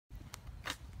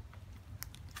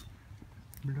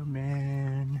Blue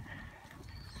man.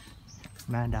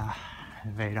 Amanda.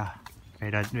 Veda.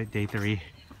 Veda day 3.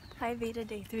 Hi Veda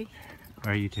day 3.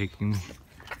 Where are you taking me?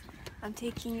 I'm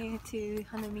taking you to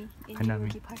Hanami in Hanami.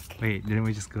 Yogi Park. Wait, didn't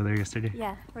we just go there yesterday?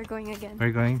 Yeah, we're going again. We're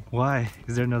going? Why?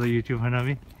 Is there another YouTube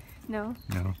Hanami? No.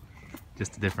 No.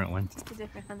 Just a different one? Just a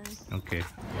different Hanami. Okay.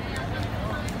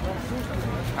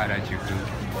 Harajuku.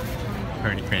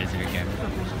 Pretty crazy again.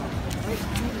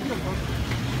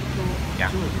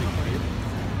 Yeah.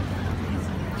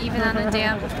 Even on a day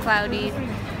of cloudy,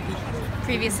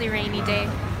 previously rainy day,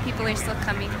 people are still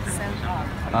coming, so.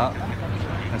 Oh,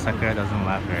 the sakura doesn't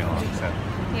last very long, so.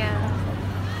 Yeah.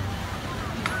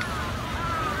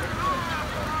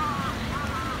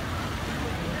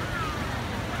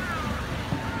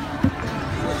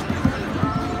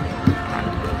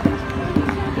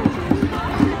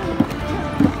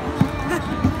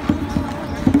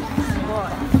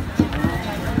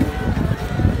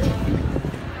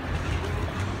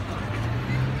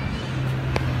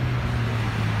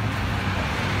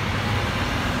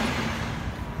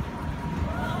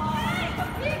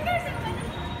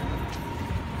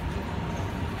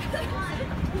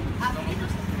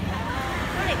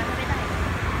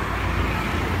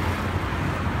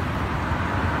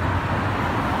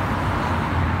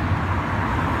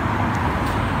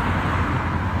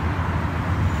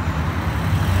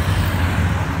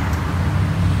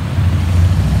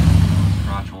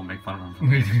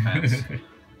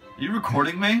 Are you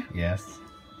recording me? Yes.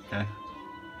 Okay.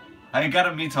 I got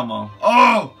a Mitomo.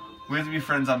 Oh! We have to be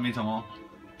friends on Mitomo.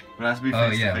 We have to be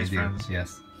face-to-face friends.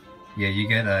 Yes. Yeah, you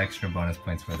get extra bonus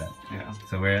points for that. Yeah.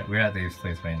 So we're at Dave's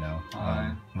place right now,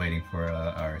 waiting for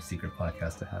our secret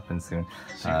podcast to happen soon.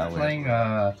 We're playing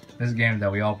this game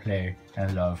that we all play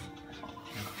and love.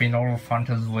 Final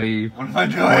Fantasy. What am I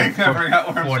doing? I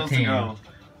forgot where I'm 14. supposed to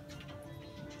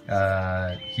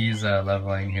go. He's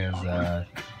leveling his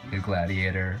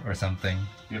gladiator or something.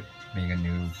 Yep. Being a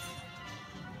noob.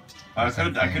 I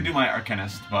could do my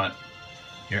Arcanist, but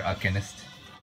You're Arcanist.